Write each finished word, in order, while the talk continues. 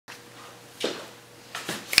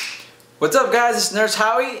What's up, guys? It's Nurse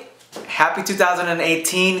Howie. Happy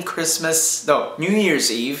 2018 New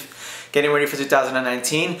Year's Eve. Getting ready for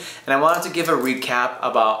 2019, and I wanted to give a recap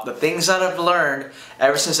about the things that I've learned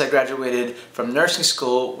ever since I graduated from nursing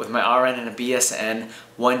school with my RN and a BSN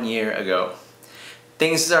 1 year ago.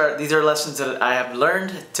 These are lessons that I have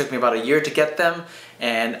learned. It took me about a year to get them,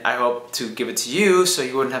 and I hope to give it to you so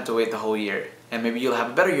you wouldn't have to wait the whole year. And maybe you'll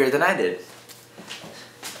have a better year than I did.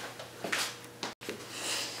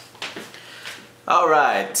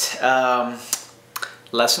 Alright,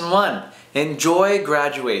 lesson 1. Enjoy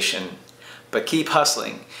graduation, but keep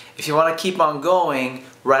hustling. If you want to keep on going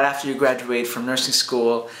right after you graduate from nursing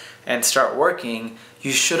school and start working,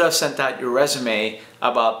 you should have sent out your resume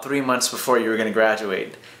about 3 months before you were going to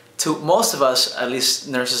graduate. To most of us, at least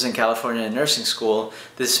nurses in California in nursing school,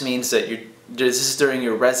 this means that this is during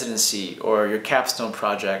your residency or your capstone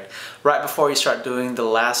project, right before you start doing the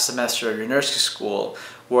last semester of your nursing school,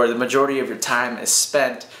 where the majority of your time is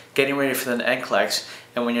spent getting ready for the NCLEX,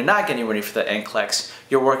 and when you're not getting ready for the NCLEX,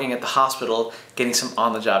 you're working at the hospital getting some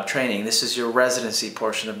on-the-job training. This is your residency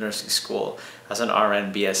portion of nursing school as an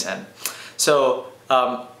RN BSN. So,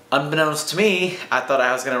 unbeknownst to me, I thought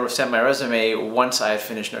I was going to send my resume once I had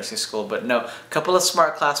finished nursing school, but no. A couple of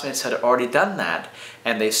smart classmates had already done that,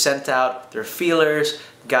 and they sent out their feelers,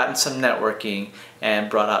 gotten some networking,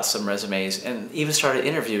 and brought out some resumes, and even started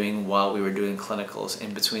interviewing while we were doing clinicals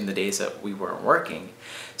in between the days that we weren't working.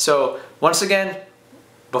 So once again,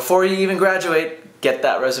 before you even graduate, get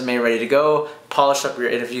that resume ready to go, polish up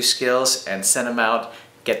your interview skills, and send them out,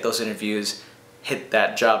 get those interviews, hit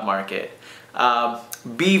that job market.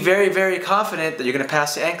 Be very, very confident that you're going to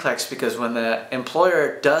pass the NCLEX, because when the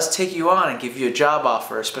employer does take you on and give you a job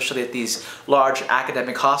offer, especially at these large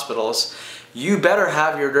academic hospitals, you better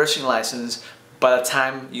have your nursing license by the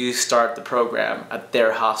time you start the program at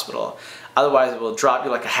their hospital. Otherwise, it will drop you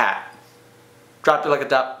like a hat. Drop you like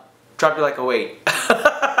a weight.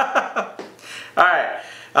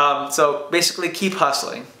 Alright, so basically keep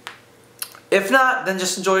hustling. If not, then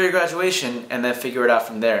just enjoy your graduation and then figure it out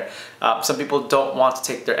from there. Some people don't want to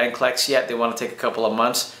take their NCLEX yet. They want to take a couple of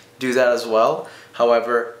months. Do that as well.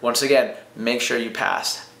 However, once again, make sure you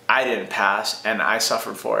pass. I didn't pass, and I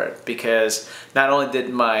suffered for it, because not only did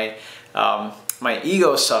my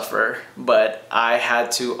ego suffer, but I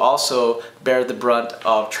had to also bear the brunt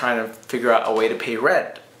of trying to figure out a way to pay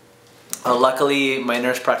rent. Luckily, my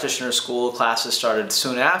nurse practitioner school classes started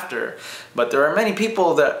soon after, but there are many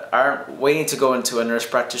people that aren't waiting to go into a nurse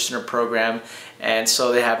practitioner program, and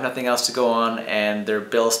so they have nothing else to go on, and their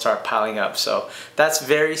bills start piling up. So that's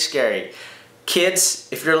very scary. Kids,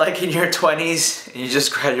 if you're like in your 20s and you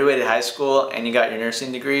just graduated high school and you got your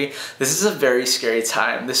nursing degree, this is a very scary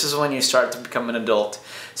time. This is when you start to become an adult.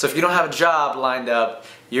 So if you don't have a job lined up,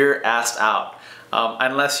 you're asked out.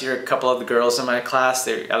 Unless you're a couple of the girls in my class,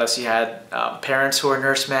 unless you had parents who are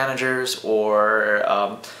nurse managers,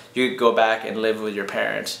 or you could go back and live with your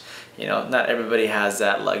parents. You know, not everybody has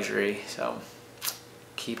that luxury. So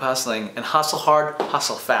keep hustling, and hustle hard,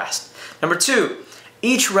 hustle fast. Number 2.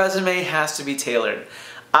 Each resume has to be tailored.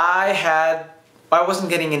 I wasn't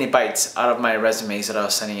getting any bites out of my resumes that I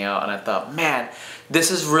was sending out, and I thought, man, this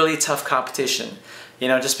is really tough competition. You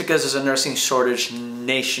know, just because there's a nursing shortage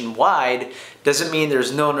nationwide doesn't mean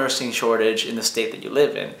there's no nursing shortage in the state that you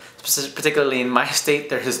live in. Particularly in my state,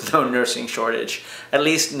 there is no nursing shortage. At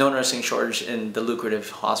least no nursing shortage in the lucrative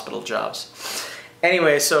hospital jobs.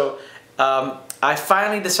 Anyway, so I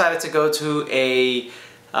finally decided to go to a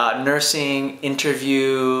nursing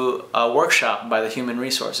interview workshop by the human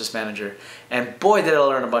resources manager, and boy did I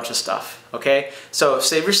learn a bunch of stuff. Okay, so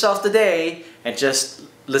save yourself the day and just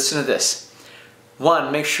listen to this.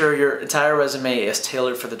 1, make sure your entire resume is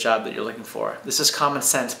tailored for the job that you're looking for. This is common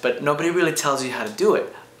sense, but nobody really tells you how to do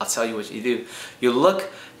it. I'll tell you what you do. You look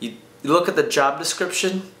at the job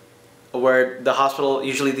description, where the hospital,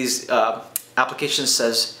 usually these applications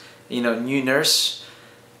says, you know, new nurse.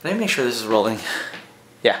 Let me make sure this is rolling.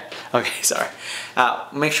 Yeah, okay, sorry.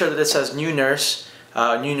 Make sure that it says new nurse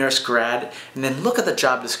grad, and then look at the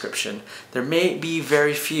job description. There may be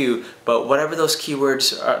very few, but whatever those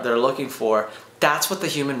keywords they're looking for, that's what the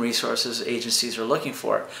human resources agencies are looking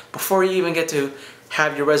for. Before you even get to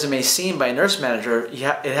have your resume seen by a nurse manager, it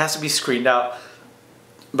has to be screened out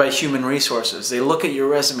by human resources. They look at your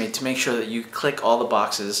resume to make sure that you click all the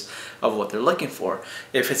boxes of what they're looking for.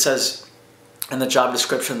 If it says in the job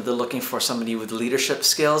description that they're looking for somebody with leadership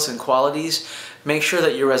skills and qualities, make sure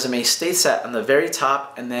that your resume states that on the very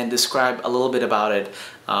top, and then describe a little bit about it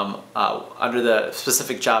under the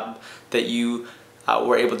specific job that you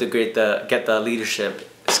were able to get the leadership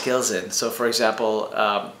skills in. So for example,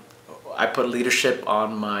 I put leadership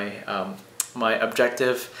on my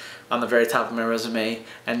objective on the very top of my resume,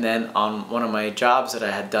 and then on one of my jobs that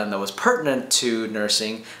I had done that was pertinent to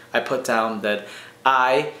nursing, I put down that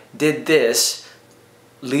I did this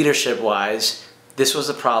leadership-wise, this was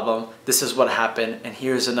the problem, this is what happened, and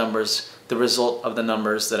here's the numbers, the result of the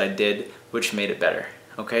numbers that I did, which made it better.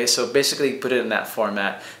 Okay, so basically put it in that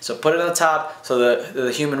format. So put it on the top so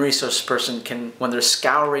the human resource person can, when they're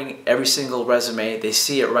scouring every single resume, they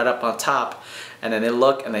see it right up on top, and then they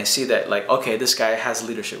look and they see that, like, okay, this guy has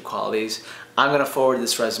leadership qualities. I'm gonna forward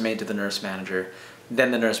this resume to the nurse manager.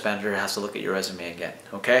 Then the nurse manager has to look at your resume again,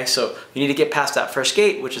 okay? So you need to get past that first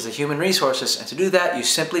gate, which is the human resources, and to do that, you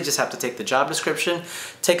simply just have to take the job description,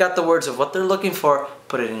 take out the words of what they're looking for,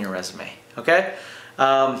 put it in your resume, okay?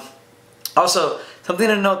 Also, something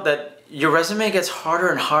to note that your resume gets harder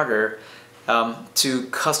and harder to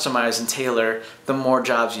customize and tailor the more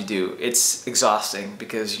jobs you do. It's exhausting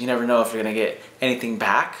because you never know if you're gonna get anything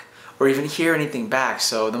back or even hear anything back.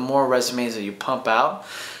 So the more resumes that you pump out,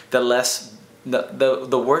 the less,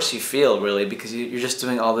 the worse you feel, really, because you're just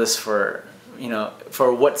doing all this for, you know,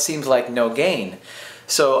 for what seems like no gain.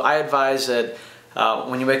 So I advise that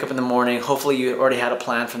when you wake up in the morning, hopefully you already had a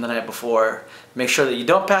plan from the night before. Make sure that you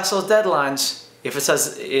don't pass those deadlines. If it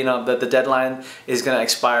says, you know, that the deadline is going to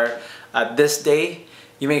expire at this day,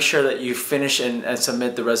 you make sure that you finish and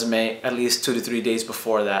submit the resume at least 2 to 3 days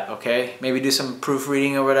before that, okay? Maybe do some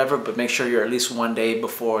proofreading or whatever, but make sure you're at least 1 day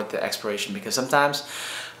before the expiration, because sometimes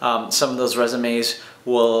some of those resumes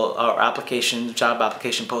will, or job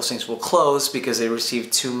application postings will close because they receive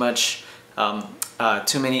too many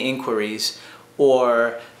inquiries,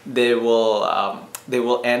 or they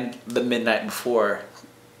will end the midnight before,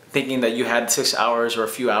 thinking that you had 6 hours or a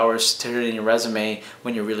few hours to turn in your resume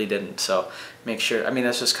when you really didn't. So make sure, I mean,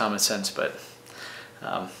 that's just common sense, but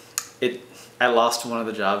I lost one of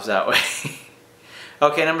the jobs that way.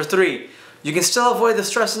 Okay, number 3, you can still avoid the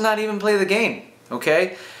stress and not even play the game,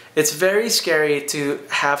 okay? It's very scary to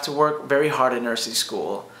have to work very hard in nursing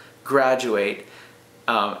school, graduate,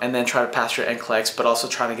 and then try to pass your NCLEX, but also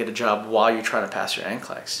trying to get a job while you're trying to pass your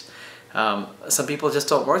NCLEX. Some people just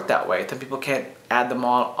don't work that way. Some people can't add them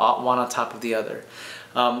all one on top of the other.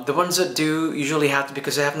 The ones that do usually have to,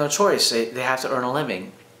 because they have no choice. They have to earn a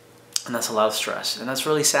living, and that's a lot of stress, and that's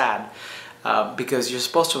really sad because you're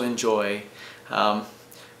supposed to enjoy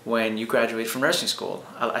when you graduate from nursing school.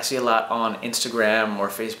 I see a lot on Instagram or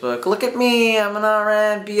Facebook. Look at me, I'm an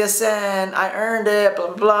RN, BSN, I earned it, blah,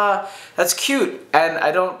 blah, blah. That's cute, and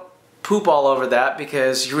I don't poop all over that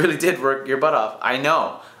because you really did work your butt off. I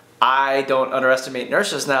know. I don't underestimate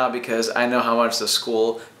nurses now because I know how much the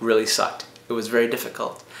school really sucked. It was very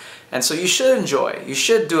difficult. And so you should enjoy. You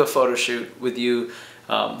should do a photo shoot with you,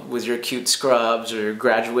 with your cute scrubs or your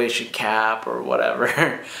graduation cap or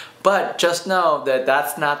whatever. But just know that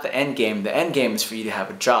that's not the end game. The end game is for you to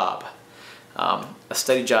have a job, a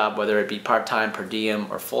steady job, whether it be part-time, per diem,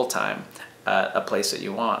 or full-time, at a place that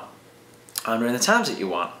you want, during the times that you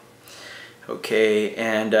want. Okay,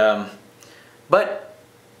 and but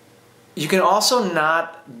you can also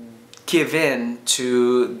not give in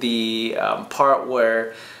to the part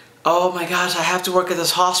where, oh my gosh, I have to work at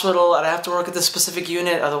this hospital and I have to work at this specific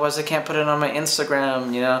unit, otherwise I can't put it on my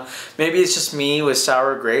Instagram, you know. Maybe it's just me with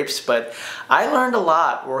sour grapes, but I learned a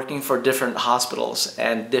lot working for different hospitals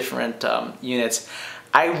and different units.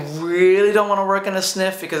 I really don't want to work in a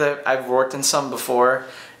SNF because I've worked in some before,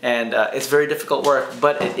 and it's very difficult work,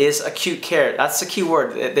 but it is acute care. That's the key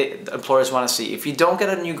word the employers want to see. If you don't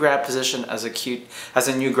get a new grad position as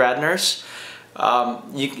a new grad nurse,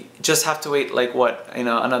 you just have to wait, like, what, you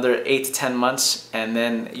know, another 8 to 10 months, and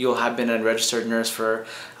then you'll have been a registered nurse for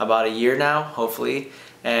about a year now, hopefully,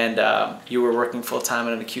 and you were working full-time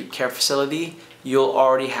in an acute care facility. You'll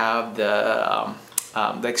already have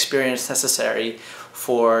the experience necessary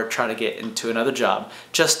for trying to get into another job,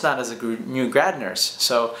 just not as a new grad nurse.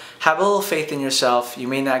 So have a little faith in yourself. You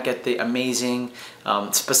may not get the amazing,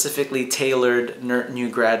 specifically tailored new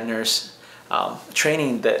grad nurse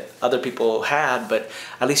training that other people had, but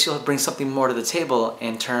at least you'll bring something more to the table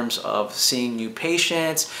in terms of seeing new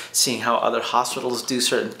patients, seeing how other hospitals do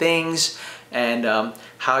certain things, and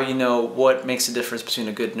how you know what makes a difference between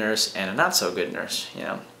a good nurse and a not so good nurse, you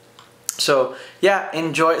know. So yeah,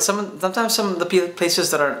 enjoy. Sometimes some of the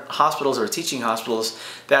places that are hospitals or teaching hospitals,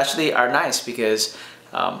 they actually are nice because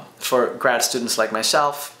for grad students like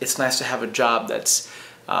myself, it's nice to have a job that's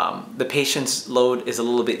the patient's load is a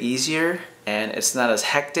little bit easier and it's not as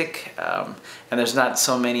hectic, and there's not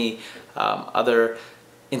so many other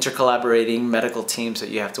intercollaborating medical teams that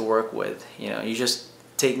you have to work with. You know, you're just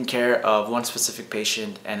taking care of one specific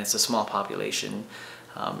patient and it's a small population.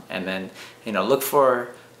 And then, look for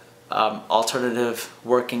alternative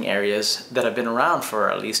working areas that have been around for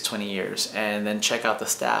at least 20 years, and then check out the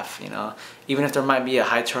staff. Even if there might be a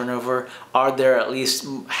high turnover, are there at least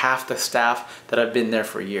half the staff that have been there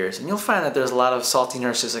for years? And you'll find that there's a lot of salty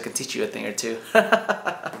nurses that can teach you a thing or two.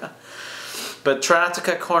 But try not to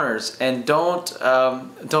cut corners, and don't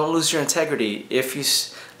lose your integrity. If you,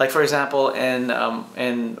 like for example, in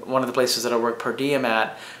one of the places that I work per diem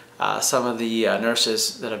at, some of the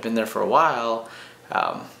nurses that have been there for a while,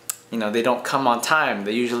 they don't come on time.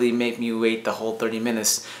 They usually make me wait the whole 30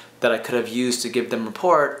 minutes that I could have used to give them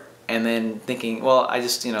report, and then thinking, well, I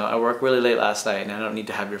worked really late last night and I don't need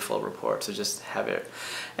to have your full report, so just have it.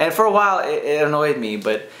 And for a while it annoyed me,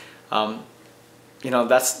 but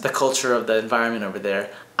that's the culture of the environment over there.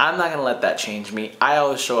 I'm not gonna let that change me. I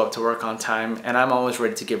always show up to work on time, and I'm always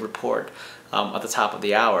ready to give report at the top of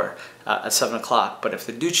the hour at 7 o'clock. But if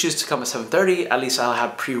they do choose to come at 7:30, at least I'll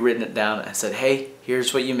have pre-written it down and said, hey,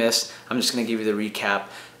 here's what you missed. I'm just gonna give you the recap,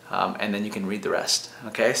 and then you can read the rest.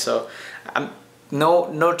 Okay, so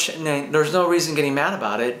there's no reason getting mad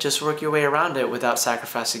about it. Just work your way around it without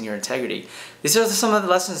sacrificing your integrity. These are some of the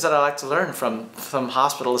lessons that I like to learn from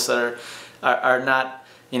hospitals that are not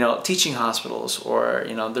teaching hospitals, or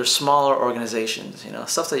they're smaller organizations,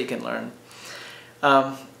 stuff that you can learn.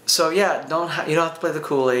 So yeah, you don't have to play the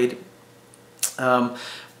Kool-Aid.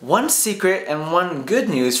 One secret and one good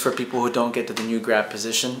news for people who don't get to the new grad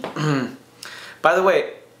position. By the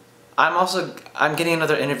way, I'm getting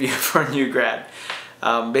another interview for a new grad.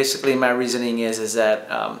 Basically my reasoning is that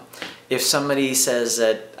if somebody says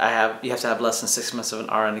that you have to have less than 6 months of an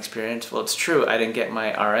RN experience, well, it's true. I didn't get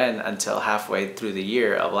my RN until halfway through the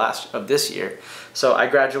year of this year. So I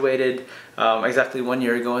graduated exactly 1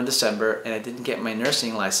 year ago in December, and I didn't get my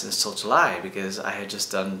nursing license till July because I had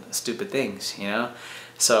just done stupid things,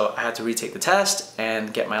 So I had to retake the test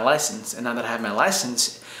and get my license. And now that I have my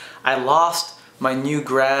license, I lost my new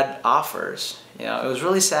grad offers. It was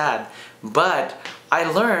really sad, but I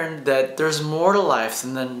learned that there's more to life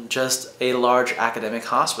than just a large academic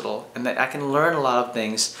hospital, and that I can learn a lot of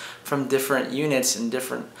things from different units and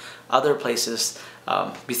different other places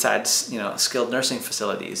besides skilled nursing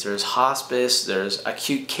facilities. There's hospice, there's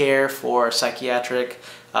acute care for psychiatric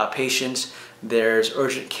patients, there's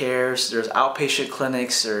urgent cares, there's outpatient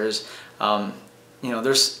clinics, there's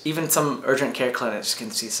there's even some urgent care clinics can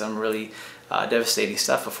see some really devastating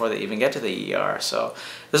stuff before they even get to the ER. So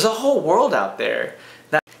there's a whole world out there.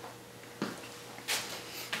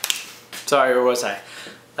 Sorry, where was I?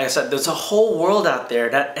 Like I said, there's a whole world out there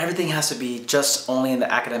that everything has to be just only in the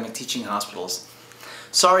academic teaching hospitals.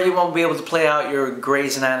 Sorry you won't be able to play out your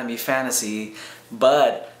Grey's Anatomy fantasy,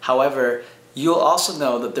 but however, you'll also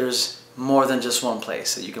know that there's more than just one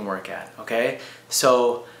place that you can work at, okay?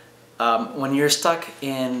 So when you're stuck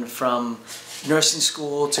in from nursing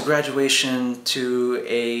school to graduation to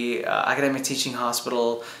a academic teaching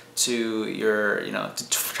hospital to your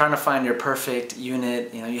trying to find your perfect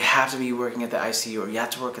unit, you have to be working at the ICU, or you have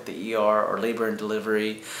to work at the ER or labor and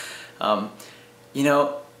delivery.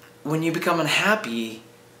 When you become unhappy,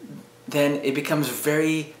 then it becomes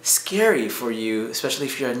very scary for you, especially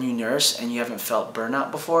if you're a new nurse and you haven't felt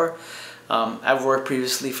burnout before. I've worked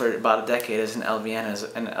previously for about a decade as an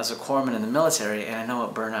LVN and as a corpsman in the military, and I know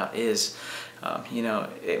what burnout is.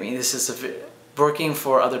 This is working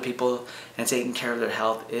for other people and taking care of their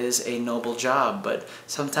health is a noble job, but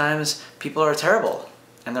sometimes people are terrible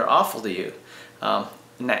and they're awful to you.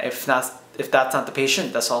 If that's not the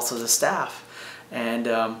patient, that's also the staff. And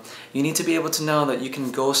you need to be able to know that you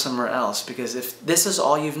can go somewhere else, because if this is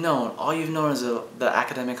all you've known is the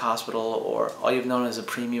academic hospital, or all you've known is a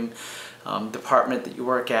premium department that you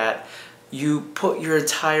work at, you put your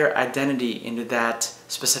entire identity into that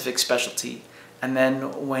specific specialty. And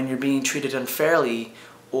then when you're being treated unfairly,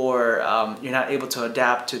 or you're not able to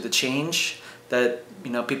adapt to the change that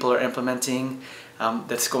people are implementing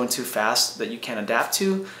that's going too fast that you can't adapt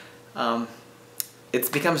to, it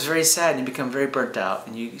becomes very sad, and you become very burnt out,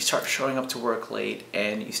 and you start showing up to work late,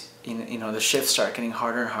 and the shifts start getting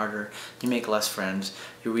harder and harder. You make less friends,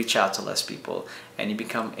 you reach out to less people, and you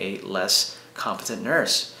become a less competent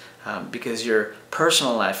nurse. Because your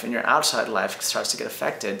personal life and your outside life starts to get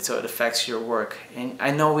affected, so it affects your work. And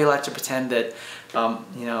I know we like to pretend that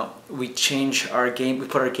we change our game, we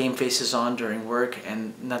put our game faces on during work,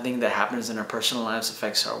 and nothing that happens in our personal lives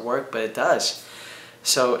affects our work, but it does.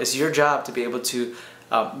 So it's your job to be able to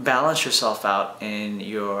balance yourself out in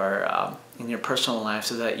your personal life,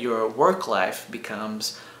 so that your work life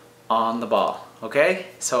becomes on the ball. Okay?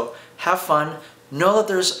 So have fun. Know that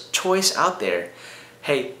there's choice out there.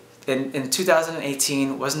 Hey, in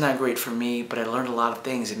 2018 wasn't that great for me, but I learned a lot of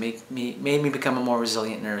things. It made me become a more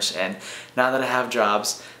resilient nurse, and now that I have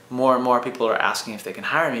jobs, more and more people are asking if they can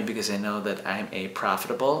hire me because they know that I'm a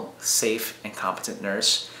profitable, safe, and competent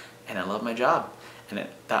nurse, and I love my job. And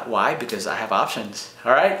why? Because I have options.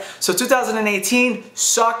 All right? So 2018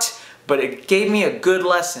 sucked, but it gave me a good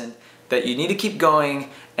lesson that you need to keep going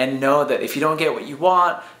and know that if you don't get what you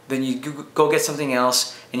want, then you go get something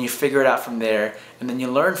else and you figure it out from there, and then you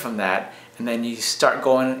learn from that, and then you start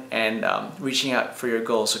going and reaching out for your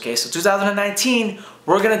goals. Okay, so 2019,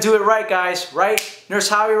 we're gonna do it right, guys, right? Nurse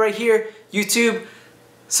Howie right here, YouTube,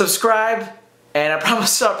 subscribe, and I promise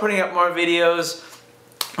to start putting up more videos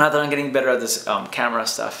now that I'm getting better at this camera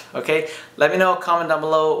stuff. Okay, let me know, comment down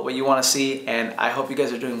below what you want to see, and I hope you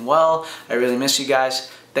guys are doing well. I really miss you guys.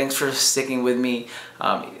 Thanks for sticking with me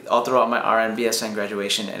all throughout my RN, BSN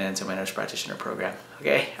graduation and into my nurse practitioner program.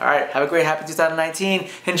 Okay, all right, have a great, happy 2019.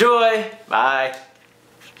 Enjoy, bye.